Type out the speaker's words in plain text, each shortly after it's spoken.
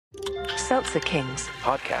Seltzer Kings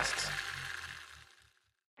podcasts.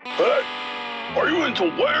 Hey, are you into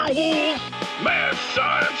werewolves, mad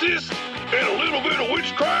scientists, and a little bit of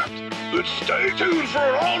witchcraft? Then stay tuned for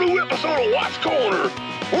an all-new episode of Watts Corner.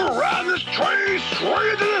 We're riding this train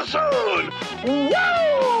straight to the sun.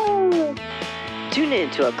 Woo! Tune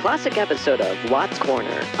in to a classic episode of Watts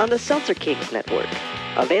Corner on the Seltzer Kings Network.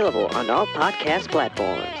 Available on all podcast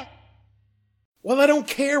platforms. Well, I don't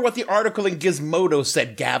care what the article in Gizmodo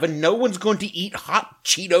said, Gavin. No one's going to eat hot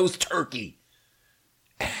Cheetos turkey.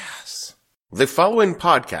 Ass. The following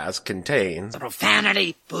podcast contains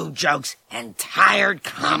profanity, food jokes, and tired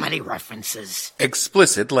comedy references.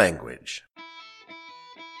 Explicit language.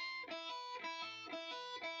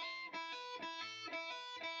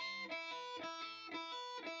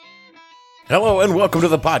 Hello and welcome to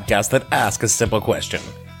the podcast that asks a simple question.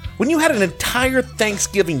 When you had an entire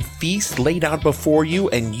Thanksgiving feast laid out before you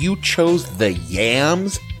and you chose the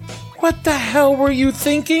yams, what the hell were you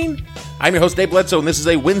thinking? I'm your host, Dave Bledsoe, and this is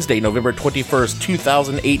a Wednesday, November 21st,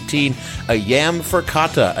 2018, a Yam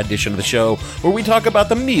Frittata edition of the show where we talk about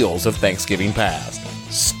the meals of Thanksgiving past.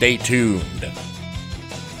 Stay tuned.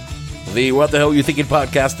 The What the Hell Are You Thinking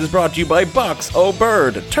podcast is brought to you by Box O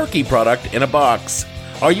Bird, turkey product in a box.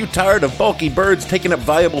 Are you tired of bulky birds taking up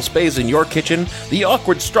valuable space in your kitchen? The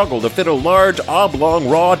awkward struggle to fit a large, oblong,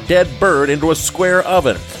 raw, dead bird into a square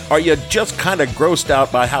oven? Are you just kind of grossed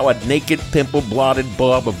out by how a naked, pimple-blotted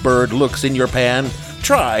blob of bird looks in your pan?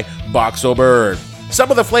 Try Box O Bird.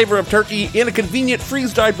 Some of the flavor of turkey in a convenient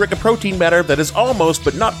freeze-dried brick of protein matter that is almost,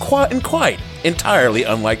 but not quite, entirely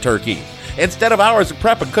unlike turkey. Instead of hours of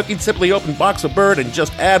prep and cooking, simply open Box O Bird and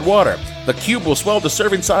just add water. The cube will swell to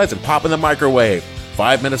serving size and pop in the microwave.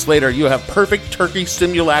 5 minutes later, you have perfect turkey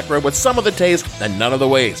simulacra with some of the taste and none of the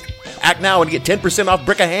waste. Act now and get 10% off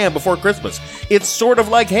brick of ham before Christmas. It's sort of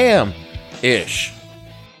like ham-ish.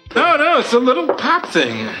 No, it's a little pop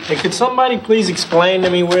thing. Hey, could somebody please explain to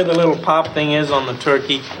me where the little pop thing is on the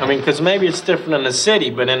turkey? I mean, because maybe it's different in the city,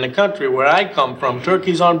 but in the country where I come from,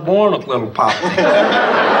 turkeys aren't born with little pop things.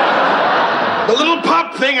 The little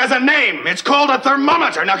pop thing has a name. It's called a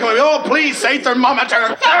thermometer. Now, can we all please say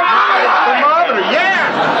thermometer? Thermometer,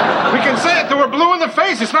 yeah. We can say it till we're blue in the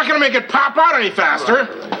face. It's not going to make it pop out any faster.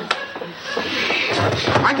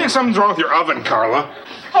 I think something's wrong with your oven, Carla.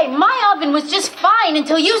 Hey, my oven was just fine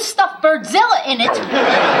until you stuffed Birdzilla in it.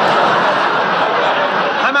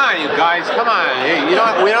 Come on, you guys. Come on. Hey, we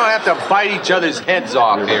don't have to bite each other's heads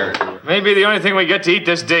off here. Maybe the only thing we get to eat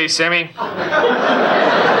this day, Sammy.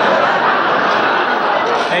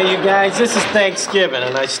 Hey, you guys, this is Thanksgiving,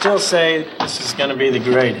 and I still say this is going to be the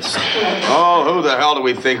greatest. Oh, who the hell do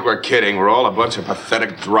we think we're kidding? We're all a bunch of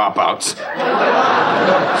pathetic dropouts.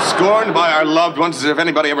 Scorned by our loved ones as if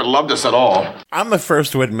anybody ever loved us at all. I'm the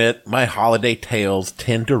first to admit my holiday tales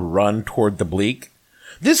tend to run toward the bleak.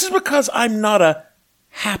 This is because I'm not a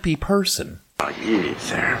happy person. Oh, yeah,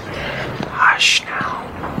 sir. Hush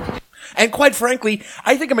now. And quite frankly,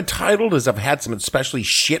 I think I'm entitled as I've had some especially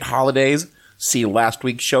shit holidays. See last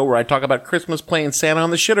week's show where I talk about Christmas playing Santa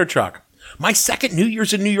on the shitter truck. My second New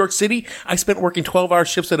Year's in New York City, I spent working 12-hour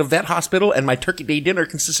shifts at a vet hospital, and my turkey day dinner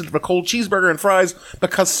consisted of a cold cheeseburger and fries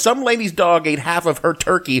because some lady's dog ate half of her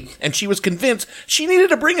turkey, and she was convinced she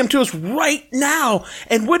needed to bring him to us right now,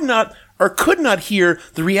 and would not or could not hear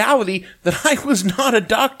the reality that I was not a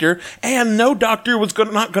doctor, and no doctor was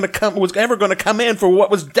ever going to come in for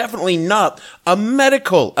what was definitely not a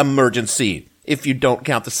medical emergency, if you don't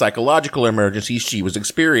count the psychological emergencies she was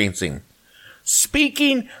experiencing.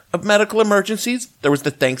 Speaking of medical emergencies, there was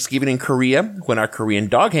the Thanksgiving in Korea when our Korean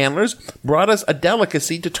dog handlers brought us a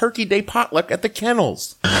delicacy to Turkey Day potluck at the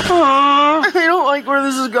kennels. Aww, I don't like where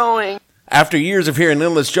this is going. After years of hearing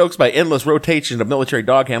endless jokes by endless rotation of military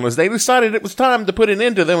dog handlers, they decided it was time to put an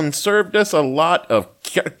end to them and served us a lot of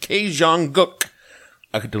Kaejeongguk,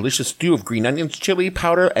 a delicious stew of green onions, chili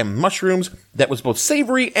powder, and mushrooms that was both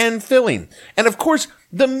savory and filling. And of course,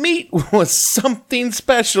 the meat was something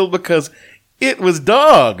special because it was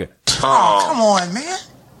dog. Oh, come on, man.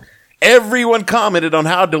 Everyone commented on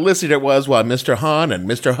how delicious it was while Mr. Han and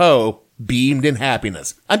Mr. Ho beamed in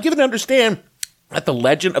happiness. I'm given to understand that the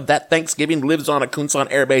legend of that Thanksgiving lives on at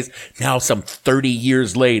Kunsan Air Base now some 30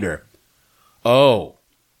 years later. Oh,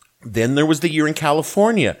 then there was the year in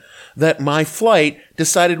California that my flight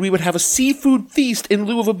decided we would have a seafood feast in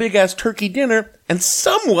lieu of a big-ass turkey dinner, and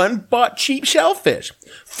someone bought cheap shellfish.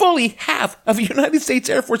 Fully half of a United States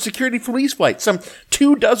Air Force security police flight, some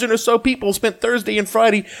 24 or so people spent Thursday and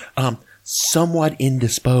Friday, somewhat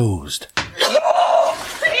indisposed.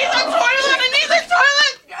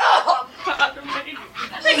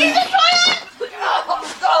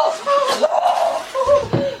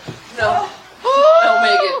 No,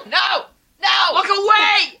 Megan. No! No! Look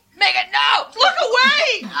away! Megan, no! Look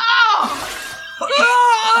away! Oh!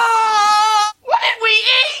 What did we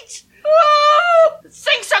eat? Oh! The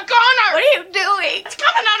sink's a goner! What are you doing? It's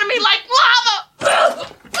coming out of me like lava!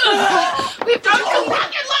 We've done too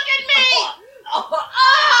fucking look at me!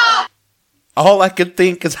 Oh! All I could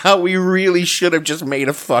think is how we really should have just made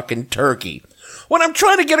a fucking turkey. What I'm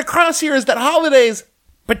trying to get across here is that holidays,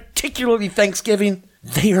 particularly Thanksgiving,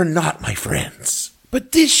 they are not my friends.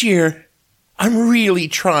 But this year, I'm really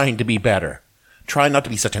trying to be better. Trying not to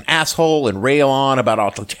be such an asshole and rail on about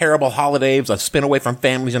all the terrible holidays I've spent away from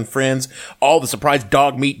families and friends, all the surprise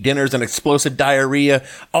dog meat dinners and explosive diarrhea,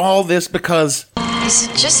 all this because... Is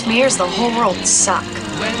it just me or does the whole world suck?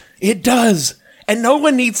 It does. And no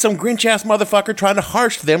one needs some Grinch-ass motherfucker trying to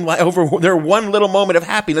harsh them over their one little moment of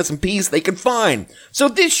happiness and peace they can find. So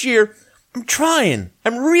this year,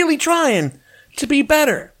 I'm really trying to be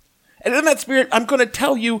better. And in that spirit, I'm going to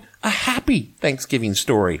tell you a happy Thanksgiving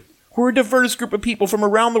story. We're a diverse group of people from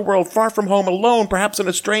around the world, far from home, alone, perhaps in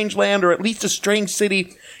a strange land or at least a strange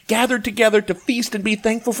city, gathered together to feast and be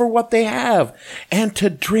thankful for what they have, and to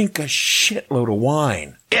drink a shitload of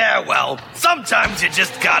wine. Yeah, well, sometimes you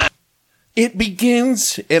just gotta... It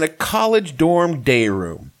begins in a college dorm day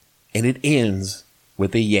room, and it ends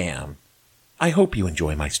with a yam. I hope you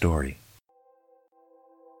enjoy my story.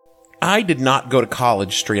 I did not go to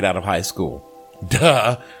college straight out of high school.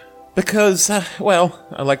 Duh. Because, I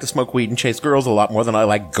like to smoke weed and chase girls a lot more than I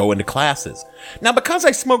like going to classes. Now, because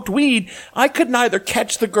I smoked weed, I could neither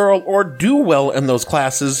catch the girl or do well in those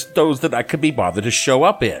classes, those that I could be bothered to show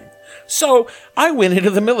up in. So, I went into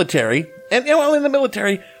the military, and while in the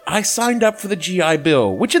military, I signed up for the GI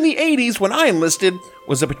Bill, which in the 80s, when I enlisted,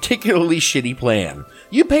 was a particularly shitty plan.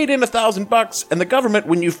 You paid in $1,000, and the government,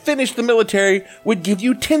 when you finished the military, would give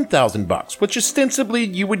you $10,000, which ostensibly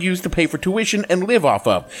you would use to pay for tuition and live off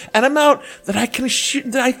of. An amount that I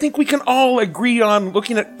think we can all agree on,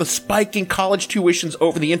 looking at the spike in college tuitions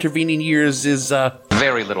over the intervening years, is,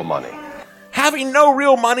 very little money. Having no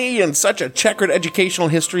real money and such a checkered educational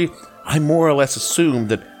history, I more or less assumed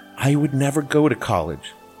that I would never go to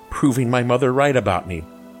college, proving my mother right about me.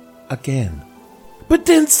 Again. But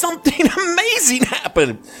then something amazing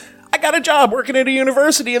happened. I got a job working at a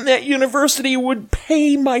university, and that university would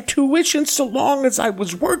pay my tuition so long as I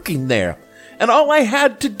was working there. And all I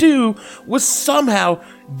had to do was somehow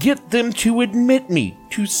get them to admit me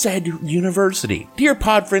to said university. Dear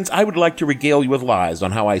pod friends, I would like to regale you with lies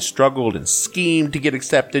on how I struggled and schemed to get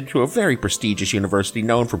accepted to a very prestigious university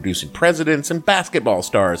known for producing presidents and basketball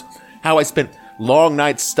stars. How I spent long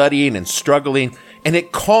nights studying and struggling, and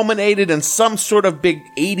it culminated in some sort of big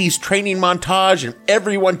 80s training montage and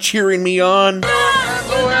everyone cheering me on.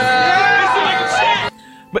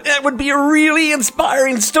 But that would be a really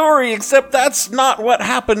inspiring story, except that's not what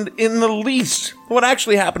happened in the least. What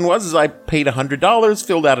actually happened was I paid $100,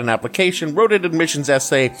 filled out an application, wrote an admissions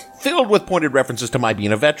essay filled with pointed references to my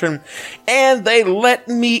being a veteran, and they let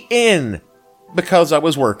me in because I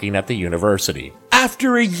was working at the university.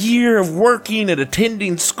 After a year of working and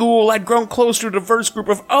attending school, I'd grown close to a diverse group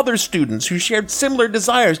of other students who shared similar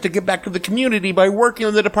desires to give back to the community by working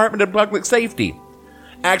in the Department of Public Safety.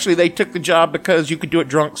 Actually, they took the job because you could do it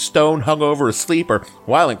drunk, stoned, hungover, asleep, or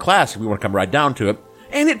while in class if you want to come right down to it.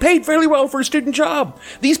 And it paid fairly well for a student job.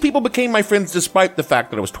 These people became my friends despite the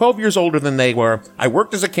fact that I was 12 years older than they were. I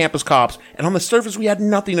worked as a campus cop, and on the surface we had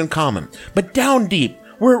nothing in common. But down deep,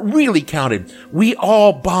 where it really counted, we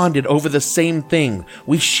all bonded over the same thing.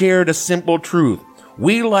 We shared a simple truth.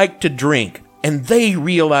 We liked to drink, and they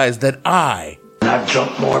realized that I've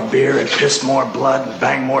drunk more beer and pissed more blood and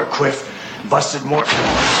banged more quiff. Busted more than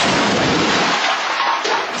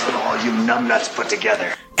all you numbnuts put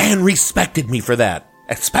together. And respected me for that,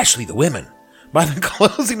 especially the women. By the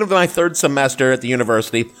closing of my third semester at the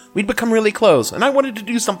university, we'd become really close, and I wanted to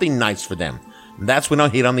do something nice for them. And that's when I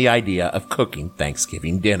hit on the idea of cooking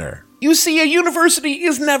Thanksgiving dinner. You see, a university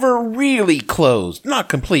is never really closed. Not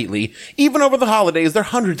completely. Even over the holidays, there are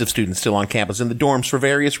hundreds of students still on campus in the dorms for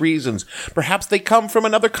various reasons. Perhaps they come from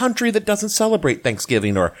another country that doesn't celebrate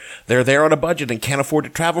Thanksgiving, or they're there on a budget and can't afford to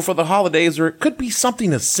travel for the holidays, or it could be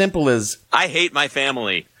something as simple as, I hate my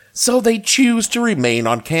family. So they choose to remain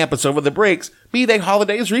on campus over the breaks, be they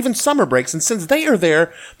holidays or even summer breaks, and since they are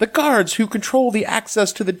there, the guards who control the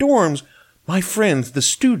access to the dorms, my friends, the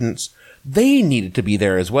students, they needed to be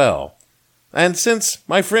there as well. And since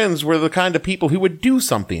my friends were the kind of people who would do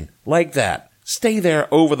something like that, stay there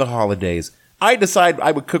over the holidays, I decided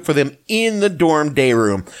I would cook for them in the dorm day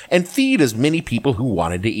room and feed as many people who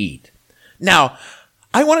wanted to eat. Now,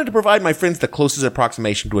 I wanted to provide my friends the closest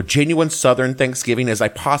approximation to a genuine Southern Thanksgiving as I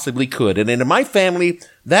possibly could, and in my family,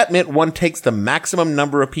 that meant one takes the maximum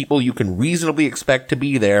number of people you can reasonably expect to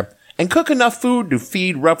be there and cook enough food to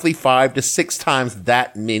feed roughly 5 to 6 times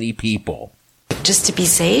that many people. Just to be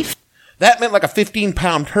safe? That meant like a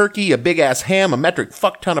 15-pound turkey, a big-ass ham, a metric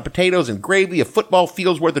fuck-ton of potatoes and gravy, a football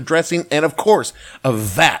field's worth of dressing, and of course, a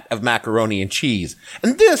vat of macaroni and cheese.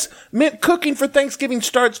 And this meant cooking for Thanksgiving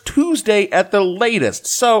starts Tuesday at the latest.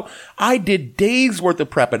 So I did days worth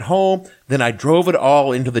of prep at home, then I drove it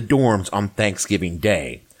all into the dorms on Thanksgiving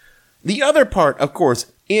Day. The other part, of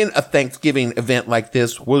course, in a Thanksgiving event like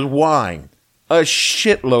this was wine. A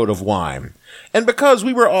shitload of wine. And because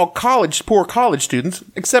we were all poor college students,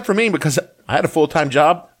 except for me because I had a full-time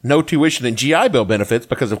job, no tuition and GI Bill benefits,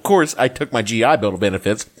 because of course I took my GI Bill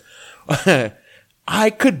benefits, I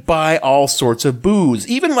could buy all sorts of booze,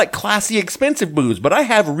 even like classy expensive booze, but I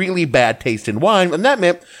have really bad taste in wine, and that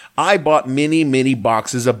meant I bought many, many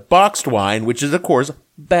boxes of boxed wine, which is of course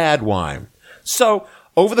bad wine. So,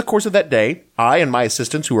 over the course of that day, I and my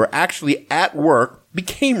assistants who were actually at work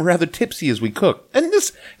became rather tipsy as we cooked. And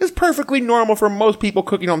this is perfectly normal for most people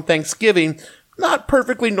cooking on Thanksgiving, not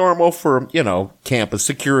perfectly normal for, campus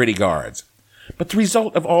security guards. But the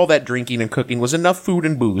result of all that drinking and cooking was enough food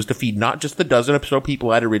and booze to feed not just the dozen or so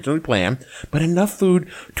people I'd originally planned, but enough food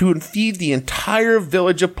to feed the entire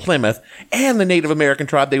village of Plymouth and the Native American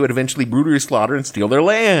tribe they would eventually brutally slaughter and steal their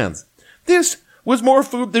lands. This was more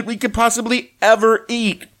food than we could possibly ever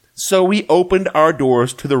eat. So we opened our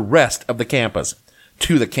doors to the rest of the campus.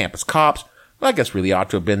 To the campus cops. I guess really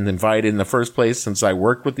ought to have been invited in the first place since I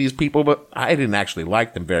worked with these people, but I didn't actually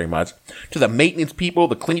like them very much. To the maintenance people,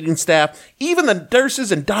 the cleaning staff, even the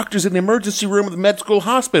nurses and doctors in the emergency room of the med school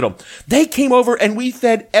hospital. They came over and we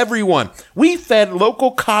fed everyone. We fed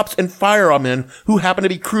local cops and firemen who happened to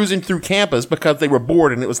be cruising through campus because they were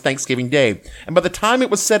bored and it was Thanksgiving Day. And by the time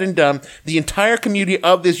it was said and done, the entire community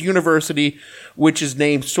of this university, which is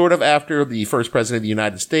named sort of after the first president of the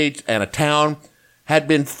United States and a town, had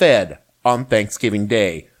been fed on Thanksgiving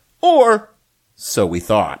Day. Or so we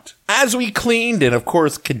thought. As we cleaned and, of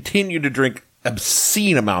course, continued to drink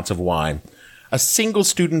obscene amounts of wine, a single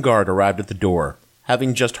student guard arrived at the door,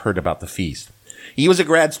 having just heard about the feast. He was a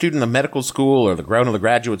grad student of medical school or the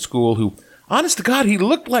graduate school who, honest to God, he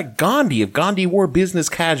looked like Gandhi if Gandhi wore business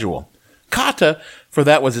casual. Kata, for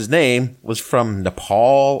that was his name, was from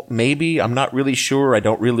Nepal, maybe. I'm not really sure. I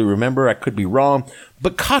don't really remember. I could be wrong.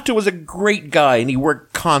 But Kata was a great guy, and he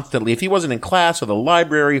worked constantly. If he wasn't in class or the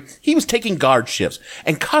library, he was taking guard shifts.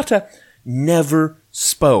 And Kata never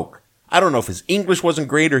spoke. I don't know if his English wasn't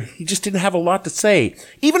great or he just didn't have a lot to say.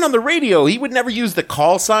 Even on the radio, he would never use the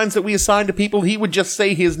call signs that we assigned to people. He would just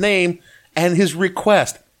say his name and his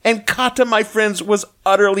request. And Kata, my friends, was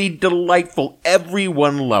utterly delightful.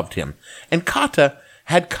 Everyone loved him. And Kata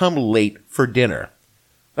had come late for dinner.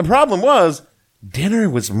 The problem was, dinner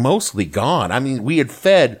was mostly gone. I mean, we had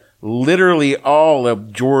fed literally all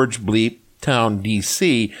of George Bleep Town,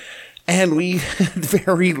 D.C., and we had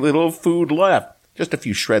very little food left. Just a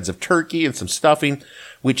few shreds of turkey and some stuffing,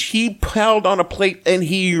 which he piled on a plate and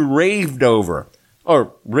he raved over.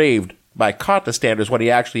 Or raved. By Kata standards, what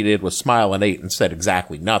he actually did was smile and ate and said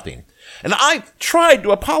exactly nothing. And I tried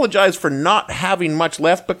to apologize for not having much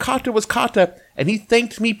left, but Kata was Kata, and he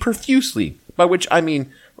thanked me profusely, by which I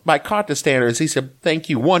mean, by Kata standards, he said thank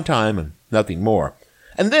you one time and nothing more.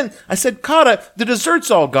 And then I said, Kata, the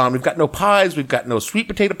dessert's all gone. We've got no pies, we've got no sweet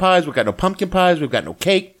potato pies, we've got no pumpkin pies, we've got no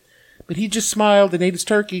cake. But he just smiled and ate his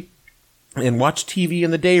turkey and watched TV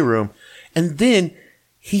in the day room. And then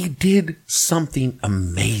he did something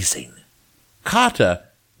amazing. Kata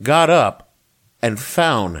got up and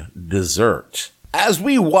found dessert. As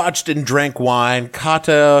we watched and drank wine,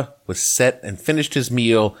 Kata was set and finished his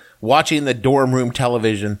meal, watching the dorm room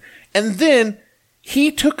television, and then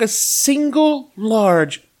he took a single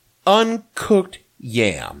large, uncooked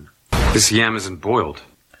yam. This yam isn't boiled.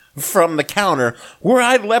 From the counter, where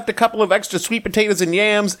I'd left a couple of extra sweet potatoes and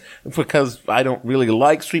yams, because I don't really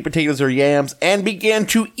like sweet potatoes or yams, and began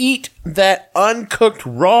to eat that uncooked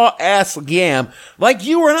raw-ass yam like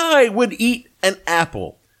you and I would eat an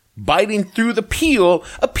apple, biting through the peel,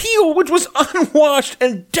 a peel which was unwashed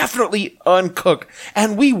and definitely uncooked,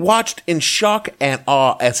 and we watched in shock and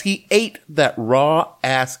awe as he ate that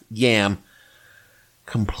raw-ass yam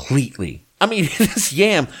completely. I mean, this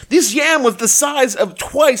yam was the size of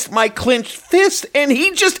twice my clenched fist, and he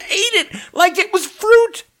just ate it like it was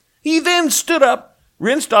fruit. He then stood up,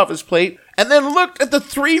 rinsed off his plate, and then looked at the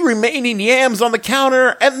 3 remaining yams on the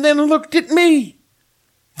counter, and then looked at me.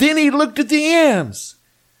 Then he looked at the yams,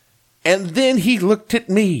 and then he looked at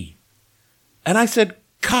me. And I said,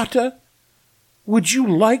 Kata, would you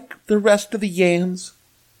like the rest of the yams?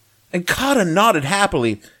 And Kata nodded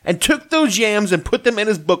happily and took those yams and put them in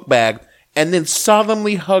his book bag and then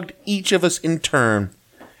solemnly hugged each of us in turn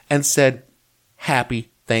and said, Happy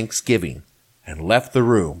Thanksgiving, and left the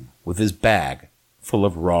room with his bag full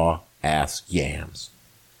of raw-ass yams.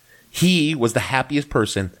 He was the happiest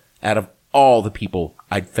person out of all the people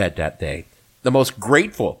I'd fed that day. The most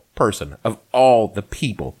grateful person of all the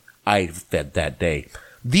people I'd fed that day.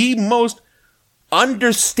 The most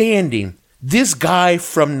understanding, this guy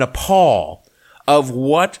from Nepal, of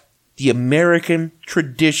what the American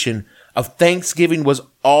tradition of Thanksgiving was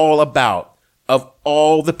all about, of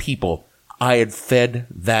all the people I had fed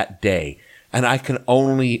that day. And I can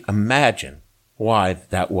only imagine why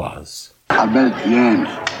that was. I bet it's yams.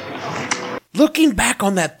 Looking back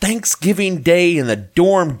on that Thanksgiving day in the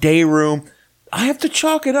dorm day room, I have to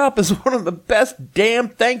chalk it up as one of the best damn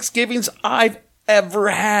Thanksgivings I've ever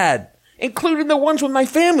had, including the ones with my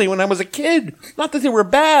family when I was a kid. Not that they were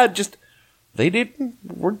bad, just they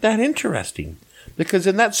weren't that interesting. Because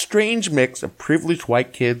in that strange mix of privileged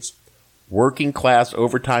white kids, working class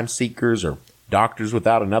overtime seekers, or doctors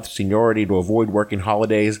without enough seniority to avoid working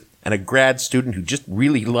holidays, and a grad student who just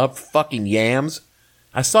really loved fucking yams,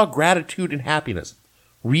 I saw gratitude and happiness,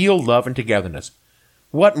 real love and togetherness.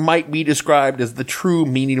 What might be described as the true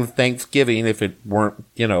meaning of Thanksgiving if it weren't,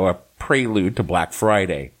 a prelude to Black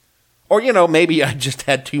Friday. Or, maybe I just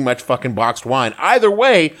had too much fucking boxed wine. Either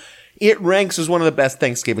way, it ranks as one of the best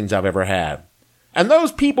Thanksgivings I've ever had. And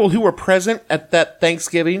those people who were present at that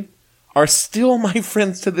Thanksgiving are still my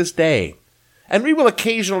friends to this day. And we will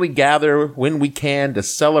occasionally gather when we can to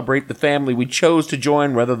celebrate the family we chose to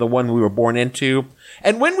join rather than the one we were born into.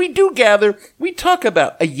 And when we do gather, we talk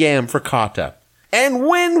about a yam for Kata. And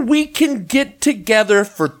when we can get together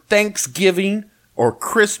for Thanksgiving or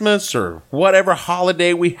Christmas or whatever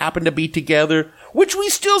holiday we happen to be together, which we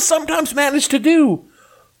still sometimes manage to do,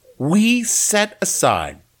 we set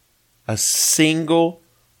aside a single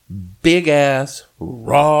big-ass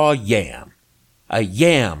raw yam. A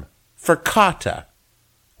yam for Kata,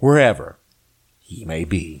 wherever he may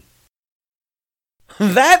be.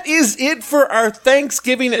 That is it for our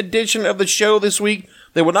Thanksgiving edition of the show this week.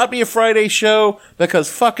 There will not be a Friday show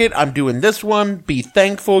because fuck it, I'm doing this one. Be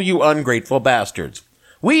thankful, you ungrateful bastards.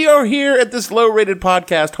 We are here at this low-rated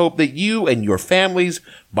podcast hope that you and your families,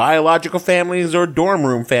 biological families or dorm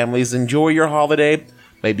room families, enjoy your holiday.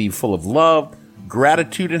 May be full of love,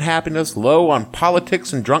 gratitude and happiness, low on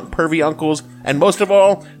politics and drunk pervy uncles, and most of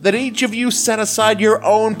all, that each of you set aside your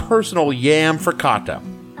own personal yam for Kata.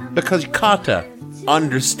 Because Kata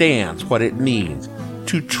understands what it means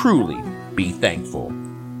to truly be thankful.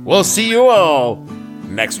 We'll see you all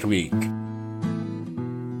next week.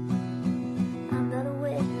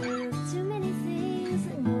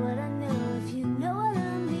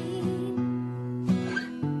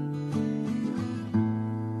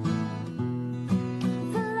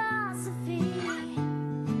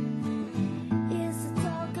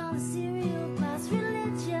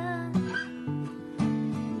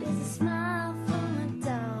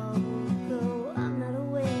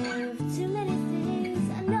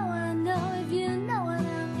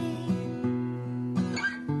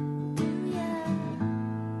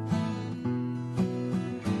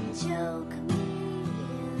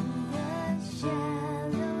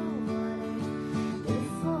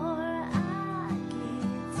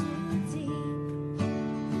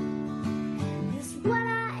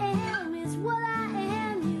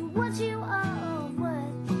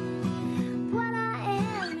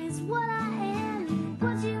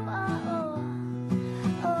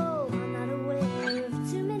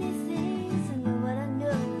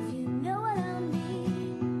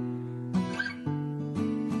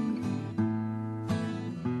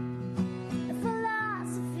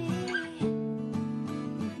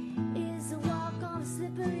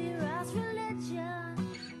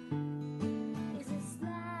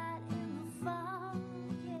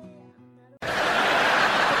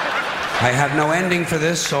 I have no ending for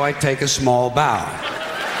this, so I take a small bow.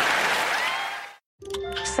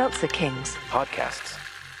 Seltzer Kings Podcasts.